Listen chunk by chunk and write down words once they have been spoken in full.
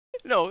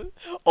No.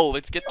 Oh,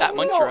 let's get that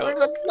muncher No, out.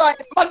 there's a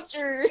giant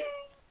muncher.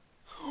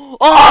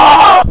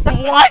 Oh!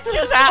 What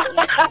just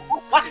happened?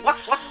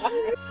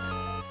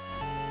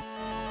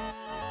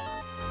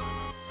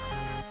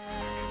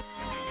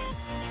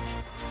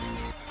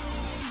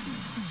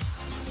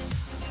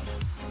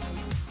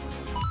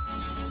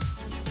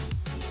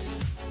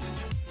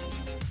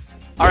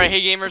 Alright,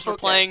 hey gamers, we're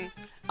playing,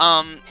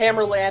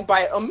 Hammerland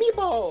by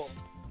Amiibo.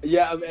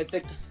 Yeah, it's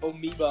like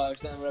Amoeba or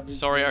something, whatever.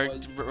 sorry, our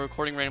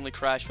recording randomly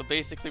crashed, but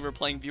basically we're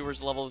playing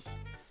viewers levels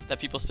that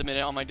people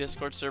submitted on my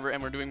Discord server,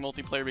 and we're doing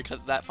multiplayer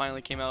because that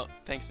finally came out,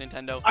 thanks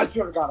Nintendo. I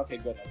swear to God, okay,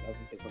 good. I was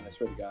gonna say something, I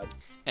swear to God.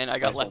 And I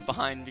got left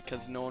behind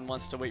because no one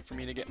wants to wait for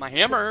me to get my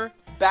hammer.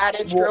 Bad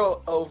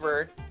intro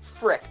over.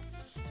 Frick.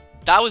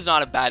 That was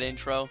not a bad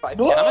intro.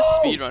 No! I'm a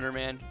speedrunner,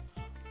 man.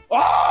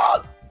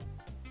 Ah!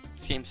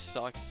 This game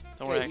sucks.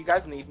 Don't Hey, worry, you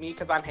guys need me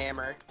because I'm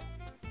Hammer.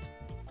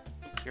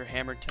 you're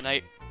hammered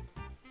tonight.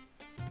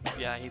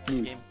 Yeah, I hate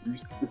this game.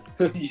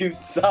 You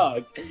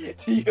suck.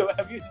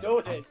 Have you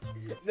noticed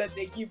that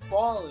they keep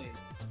falling?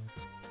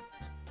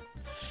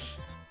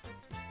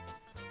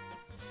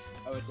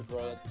 Oh, it's a bro.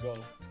 Let's go.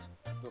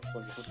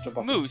 Let's jump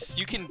off. Moose,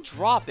 you can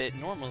drop it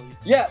normally.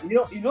 Yeah, you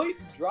know you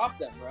can drop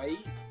them, right?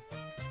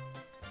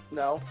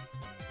 No.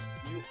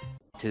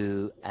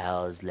 2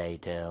 hours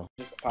later.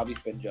 Just probably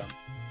spin jump.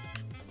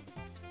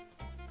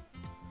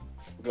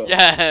 Go.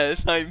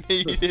 Yes, I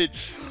made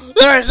it.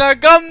 There's a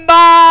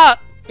gumba!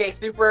 Okay,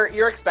 Super,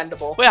 you're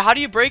expendable. Wait, how do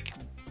you break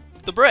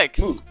the bricks?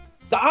 Moose.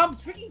 I'm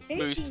freaking hating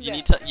Moose, that. you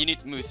need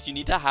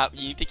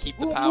to keep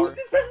the Moose, power.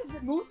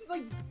 Moose is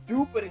like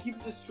stupid and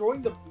keeps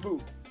destroying the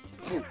Moose.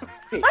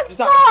 Hey, I'm just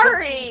not-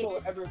 sorry!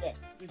 don't ever again.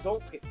 Just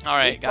don't. All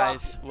right,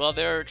 guys. Well,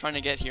 they're trying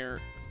to get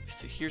here.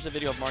 So here's a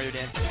video of Mario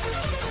dancing.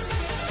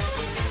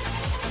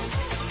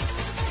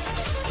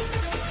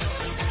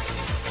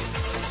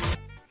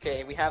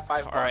 Okay, we have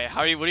 5 All right,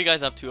 what are you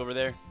guys up to over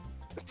there?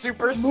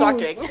 Super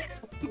sucking.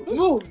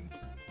 Moose.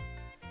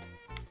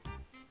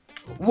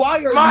 Why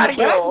are Mario! you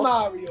back,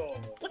 Mario?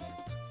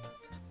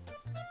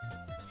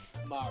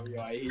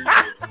 Mario, I hate you.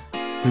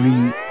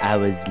 3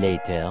 hours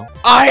later.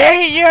 I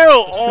hate you!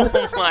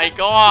 Oh my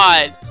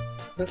god!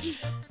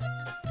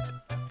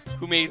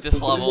 Who made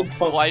this level?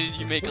 Why did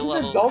you make a This is a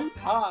level? dumb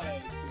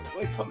time.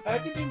 Like,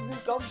 imagine being this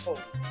dumb for.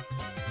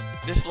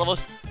 This level.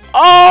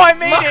 Oh, I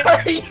made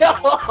it!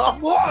 Mario!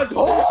 What?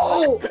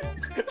 Oh!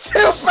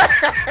 Super!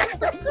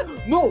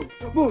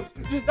 Moose,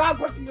 just stop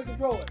touching the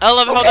controller. I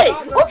love how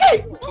the.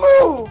 Okay,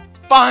 move!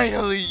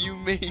 Finally, you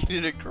made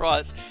it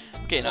across.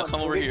 Okay, now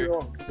come over here. No.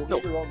 No,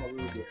 break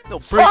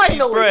these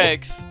Finally!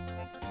 bricks.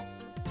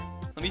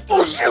 Let me through.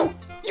 Oh shoot!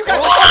 You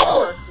got your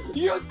power!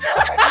 You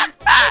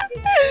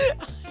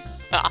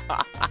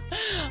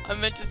I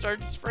meant to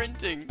start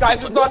sprinting. Guys,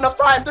 there's not enough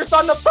time! There's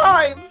not enough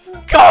time!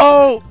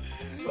 Go!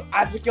 I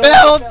have to kill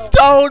Build! myself.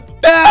 Don't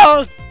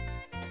build!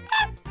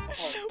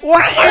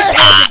 What are you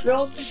doing?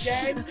 Build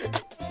again.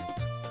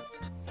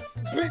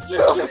 Bitch,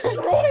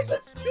 destroy the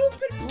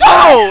stupid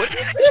Don't!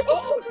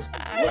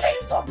 Break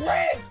the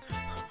brick.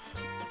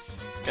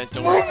 Guys,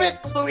 don't Move worry.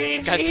 it,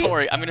 Luigi! Guys, don't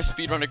worry. I'm gonna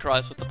speedrun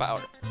across with the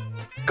power.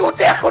 Go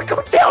down,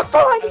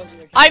 son!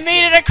 I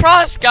made it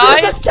across,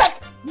 There's guys! a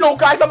check! No,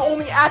 guys, I'm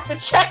only at the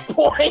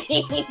checkpoint!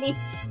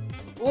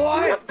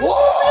 What?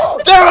 Whoa!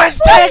 There was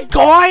 10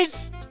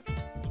 coins!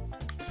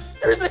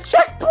 There's a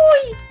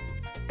checkpoint!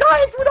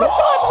 Guys, we're not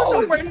done! We're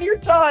No! nowhere near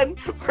done!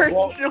 We're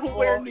Well, nowhere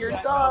well, near yeah,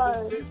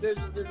 no, done!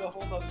 there's a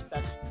whole other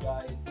section,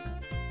 guys.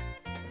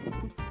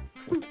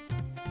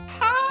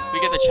 We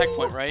get the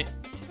checkpoint, right?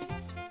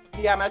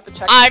 Yeah, I'm at the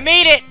checkpoint. I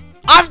made it!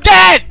 I'm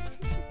dead!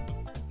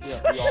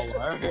 Yeah, we all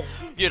are.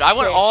 Dude, I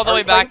went Okay, all the are way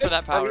we playing back to this?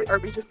 that power. Are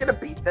we just gonna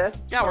beat this?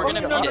 Yeah, we're Oh,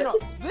 gonna God. beat it.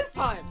 This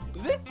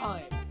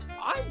time,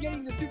 I'm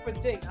getting the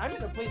stupid thing. I'm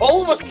gonna play.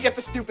 All of us can get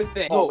the stupid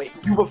thing. No, Oh, wait.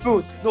 you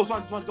buffoons. No,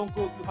 Swan, don't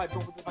go to the pipe.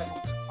 Don't go to the pipe. Don't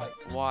go to the pipe.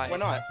 Why? Why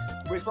not?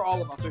 Wait for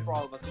all of us. Wait for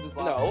all of us. This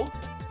lava. No.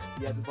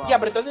 Yeah, this lava. Yeah,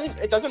 but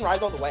it doesn't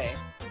rise all the way.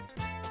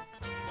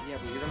 Yeah,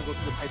 but you're gonna go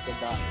to the pipe and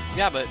die.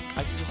 Yeah, but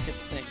I can just get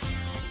the thing.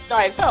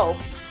 Guys, help!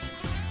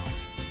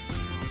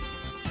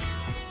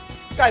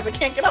 Guys, I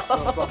can't get up!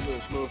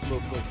 Move.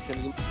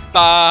 Can you...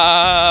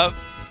 Ba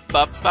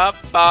ba ba ba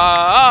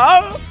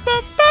ba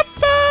ba ba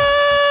ba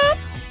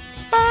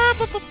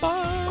ba ba ba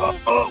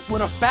Oh,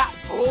 when a fat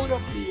boat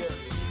appears.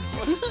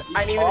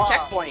 I needed a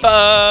checkpoint.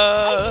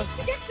 ba.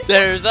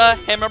 There's a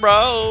hammer,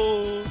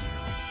 bro.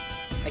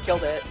 I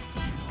killed it.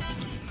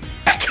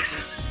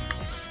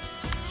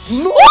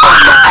 No,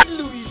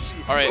 Luigi!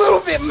 All right.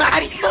 Move it,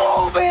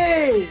 Mario! Move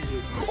it!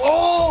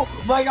 Oh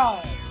my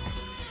God!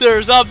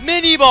 There's a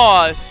mini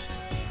boss.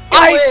 Kill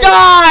I it.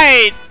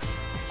 died.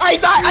 I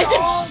died! I We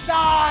didn't! all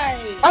die!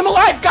 I'm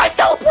alive! Guys,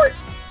 teleport!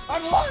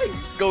 I'm alive!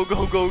 Go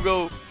go go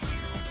go.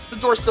 The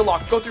door's still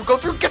locked. Go through,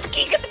 get the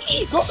key, get the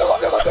key! Go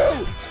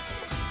through!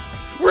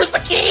 Where's the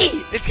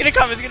key? It's gonna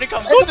come. It's gonna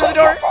come. Go through the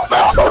door.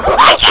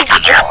 I can't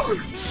get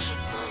through.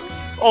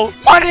 Oh,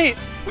 money.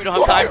 We don't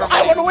have time for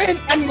I money. wanna win!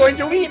 I'm going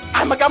to win!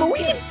 I'm gonna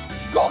win!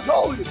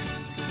 Go!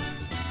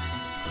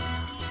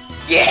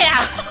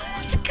 Yeah!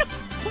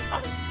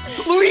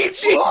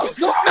 Luigi!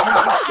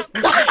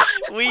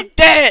 We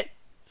did it!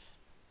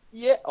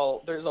 Yeah.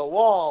 Oh, there's a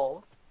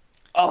wall.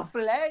 A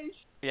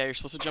flash. Yeah, you're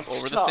supposed to jump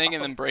over the Stop. thing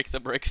and then break the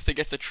bricks to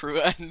get the true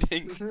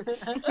ending.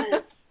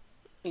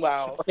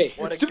 Wow. Okay,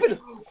 What a stupid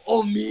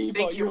Amoeba,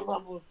 Thank you. your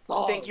level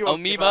sucks. Thank you,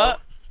 Amoeba,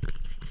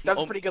 That's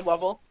a Om- pretty good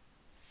level.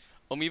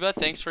 Amoeba,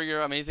 thanks for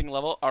your amazing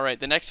level. Alright,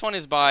 the next one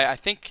is by, I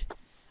think,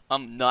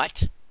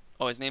 Nut.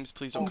 Oh, his name's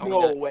Please Don't Call Me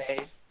No Nut. way.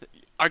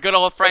 Our good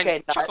old friend,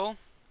 Okay, Nut. Chuckle.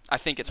 I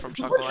think it's from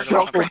Chuckle. I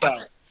don't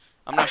remember.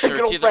 I'm not sure. Good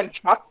It's old either... friend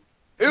Chuck.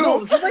 No,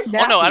 Ew. this is like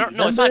Oh no, I don't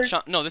know. It's not Remember?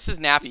 Chuck. No, this is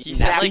Nappy. He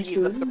said like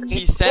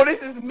he said- What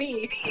is this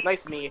me?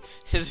 Nice me.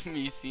 his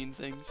me scene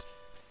things.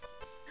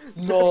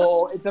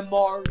 No, it's a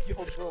Mario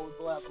Bros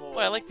level. Oh,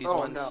 I like these Oh,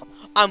 ones. no.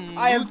 I'm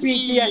I have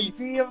Luigi.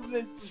 PTSD of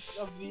this.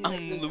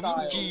 I'm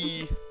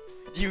Luigi.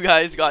 You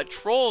guys got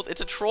trolled.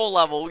 It's a troll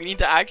level. We need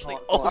to actually.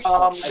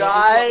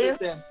 Guys.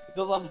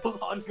 The level's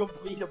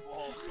uncompletable.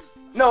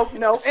 No.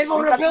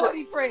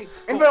 Invulnerability frame.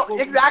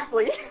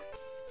 Exactly.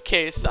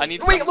 Okay, so I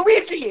need. Wait, some...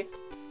 Luigi!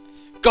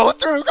 Go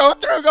through. Go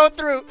through. Go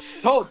through.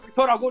 Toad,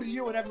 I'll go to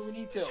you whenever we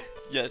need to.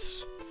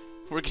 Yes.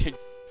 We're gonna.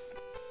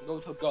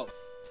 Go.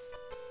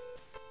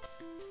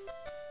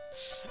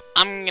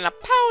 I'm gonna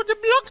powder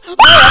block.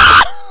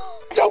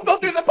 Don't go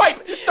through the pipe!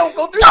 Don't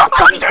go through Don't the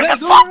go pipe! through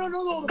the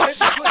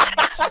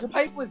No, the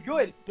pipe was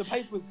good. The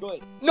pipe was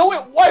good. No,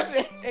 it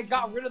wasn't! It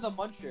got rid of the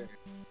muncher.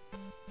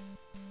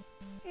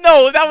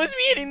 No, that was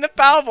me hitting the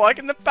power block,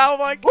 and the power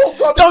block. Oh,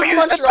 God, Don't there's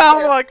a use the muncher up power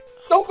there. block,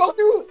 Don't go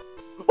through!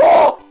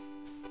 Oh!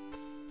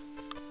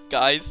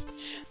 guys.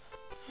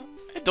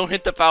 Don't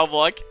hit the power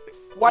block.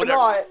 Why Whatever.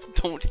 not?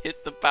 Don't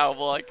hit the power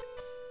block.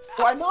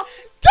 Why not?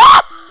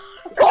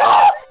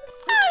 Oh!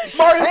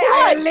 Mario,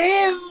 I run!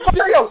 live.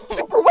 Mario,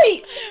 super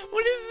weight!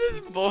 What is this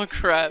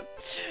bullcrap?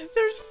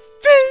 There's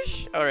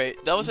fish. All right,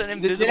 that was an Did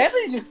invisible.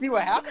 everybody just see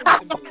what happened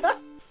to me?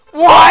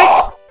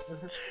 What?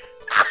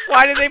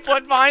 Why did they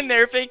put mine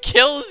there if it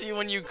kills you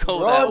when you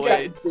go that Bro,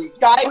 way?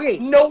 Guys, Okay.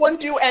 no one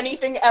do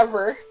anything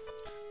ever.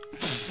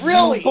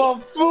 Really?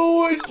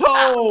 Buffoon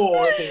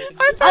Toad.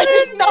 I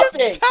did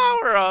nothing!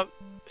 Power up.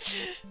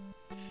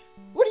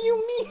 What do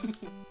you mean?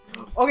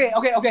 Okay.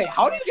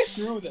 How do you get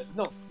through this?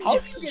 No. How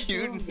do you get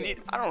You through need. this?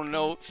 I don't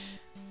know.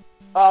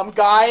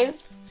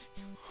 Guys?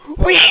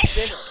 We.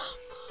 dinner.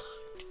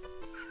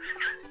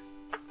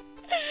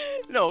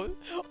 No.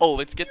 Oh,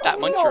 let's get that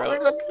muncher no, out.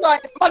 there's a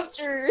giant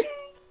muncher!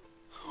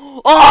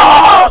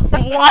 Oh!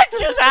 What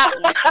just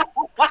happened?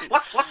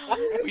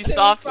 We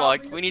soft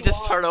locked. We need to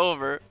start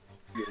over.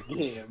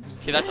 Okay,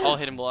 that's all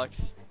hidden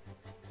blocks.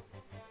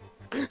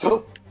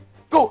 Go!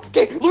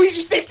 Okay, Luigi,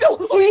 stay still!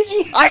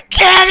 Luigi! I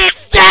can't!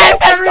 It's death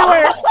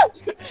everywhere!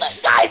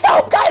 Guys,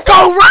 help! Guys, Go!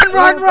 help!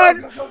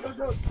 Run!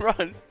 Go.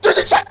 Run! There's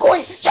a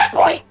checkpoint!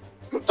 Checkpoint!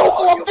 Don't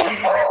go up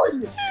there!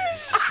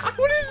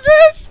 What is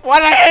this?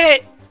 Why'd I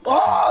hit it?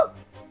 Oh,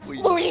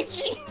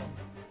 Luigi!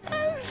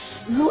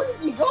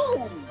 Luigi,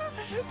 go!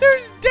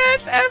 There's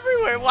death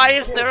everywhere. Why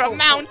is there a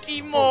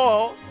Mountie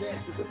Mole?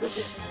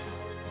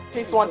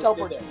 Okay, Swan,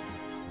 teleport to me.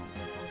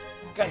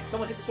 Guys,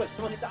 someone hit the switch.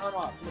 Someone hit the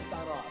on-off.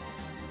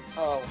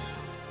 Oh.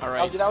 I'll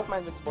Alright. do that with my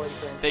invincibility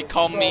frame. They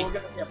call me Bro, we're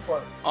gonna get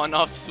fucked.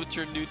 on-off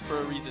switcher nude for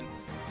a reason.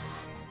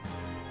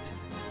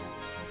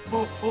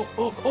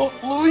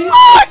 Luigi!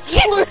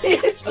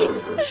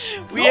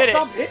 We hit it.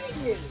 Stop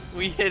hitting it!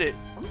 We hit it.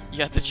 You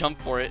have to jump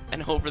for it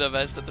and hope for the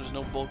best that there's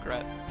no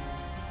bullcrap.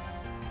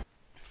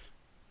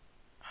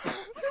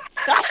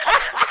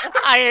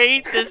 I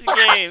hate this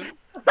game.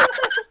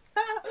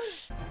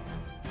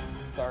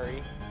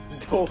 Sorry.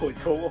 Go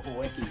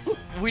away.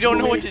 We don't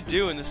know what to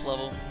do in this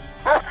level.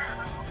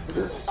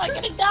 I'm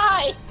gonna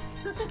die!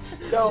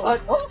 No, I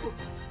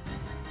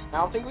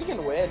don't think we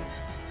can win.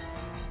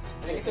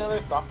 I think it's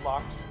another soft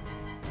lock.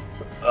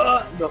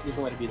 No, there's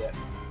no way to be there.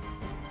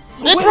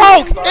 It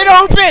broke! It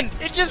opened!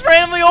 It just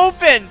randomly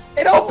opened!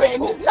 It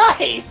opened!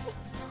 Nice!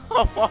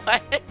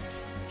 What?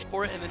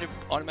 For it and then it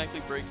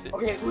automatically breaks it.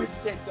 Okay, Luigi,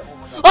 stand still. Oh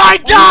my god. I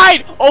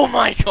died! Oh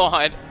my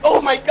god!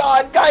 Oh my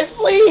god, guys,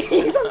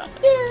 please! I'm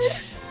scared!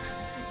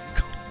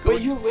 Go-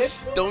 Wait, you live?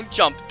 Don't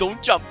jump,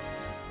 don't jump.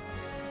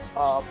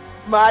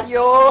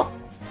 Mario!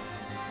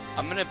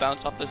 I'm gonna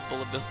bounce off this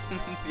bullet bill.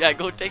 Yeah,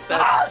 go take that.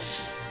 Ah!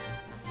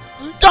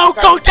 Don't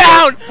go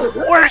down!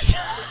 Worse!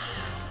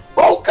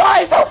 Oh,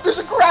 guys, help! There's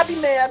a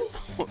grabby man!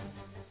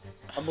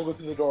 I'm gonna go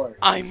through the door.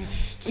 I'm.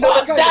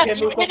 No, guys, that's okay,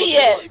 you move, move,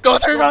 idiot! Go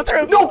through, go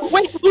through! No,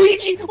 wait,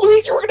 Luigi!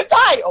 Luigi, we're gonna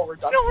die! Oh, we're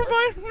done. No, we're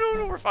fine.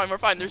 No, we're fine. We're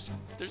fine. There's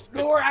good.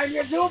 Door, I'm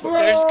your new bro!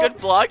 There's good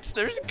blocks.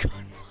 There's good.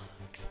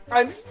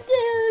 I'm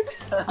scared!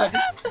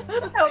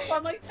 Help,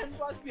 I'm like 10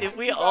 blocks behind If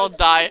we you all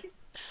guys. die.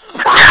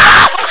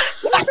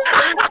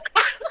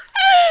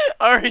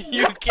 Are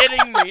you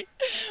kidding me?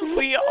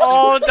 We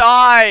all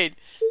died.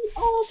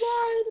 All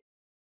died!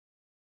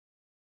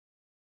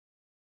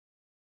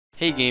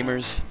 Hey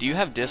gamers, do you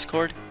have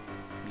Discord?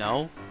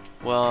 No?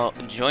 Well,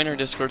 join our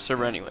Discord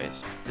server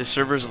anyways. This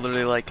server is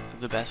literally like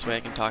the best way I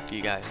can talk to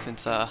you guys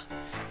since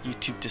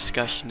YouTube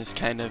discussion is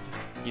kind of,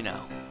 you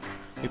know,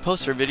 We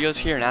post our videos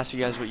here and ask you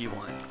guys what you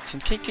want.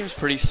 Since Cake Team's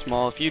pretty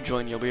small, if you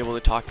join, you'll be able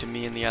to talk to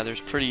me and the others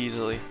pretty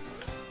easily.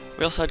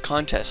 We also had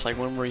contests, like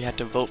one where you had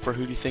to vote for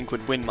who do you think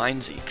would win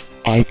Mindsy.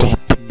 I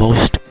got the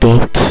most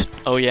votes.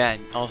 Oh yeah,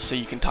 and also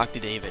you can talk to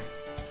David.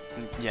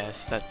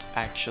 Yes, that's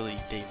actually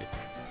David.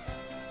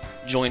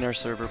 Join our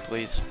server,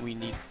 please. We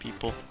need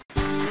people.